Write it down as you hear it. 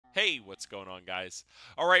Hey, what's going on, guys?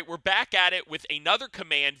 All right, we're back at it with another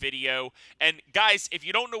command video. And guys, if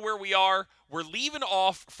you don't know where we are, we're leaving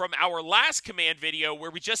off from our last command video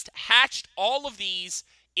where we just hatched all of these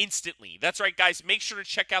instantly. That's right, guys. Make sure to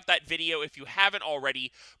check out that video if you haven't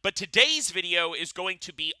already. But today's video is going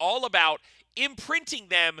to be all about imprinting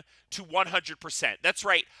them to 100%. That's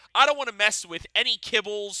right. I don't want to mess with any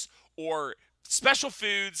kibbles or special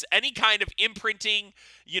foods, any kind of imprinting,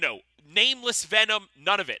 nameless venom,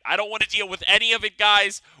 none of it. I don't want to deal with any of it,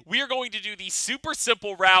 guys. We are going to do the super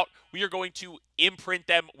simple route. We are going to imprint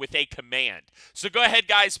them with a command. So go ahead,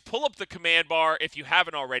 guys, pull up the command bar if you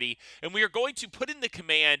haven't already, and we are going to put in the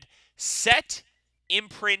command set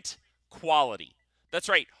imprint quality. That's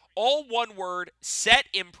right. All one word, set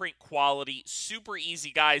imprint quality. Super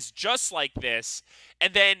easy, guys, just like this.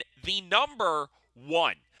 And then the number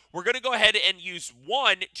 1. We're going to go ahead and use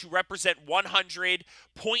 1 to represent 100.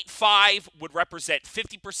 0.5 would represent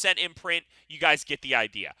 50% imprint. You guys get the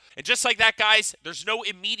idea. And just like that, guys, there's no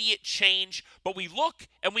immediate change, but we look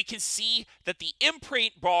and we can see that the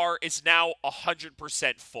imprint bar is now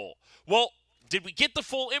 100% full. Well, did we get the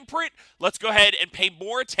full imprint? Let's go ahead and pay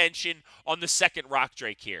more attention on the second rock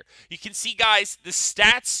drake here. You can see, guys, the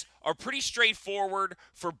stats are pretty straightforward.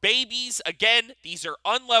 For babies, again, these are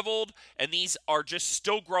unleveled, and these are just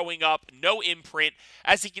still growing up, no imprint.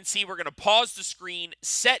 As you can see, we're going to pause the screen,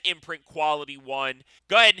 set imprint quality 1.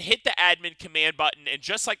 Go ahead and hit the admin command button, and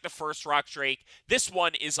just like the first rock drake, this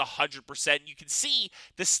one is 100%. You can see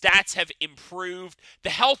the stats have improved.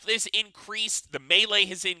 The health is increased. The melee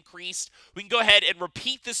has increased. We can go ahead and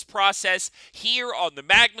repeat this process here on the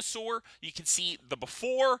Magmasaur. You can see the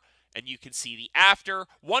before, and you can see the after.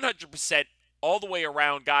 100% all the way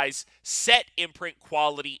around, guys. Set imprint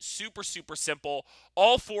quality, super simple.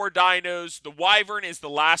 All 4 dinos. The wyvern is the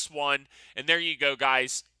last one, and there you go,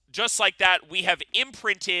 guys. Just like that, we have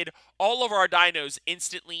imprinted all of our dinos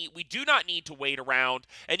instantly. We do not need to wait around.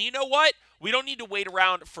 And you know what? We don't need to wait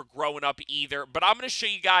around for growing up either. But I'm going to show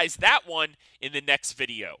you guys that one in the next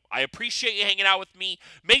video. I appreciate you hanging out with me.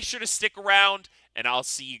 Make sure to stick around, and I'll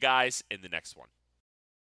see you guys in the next one.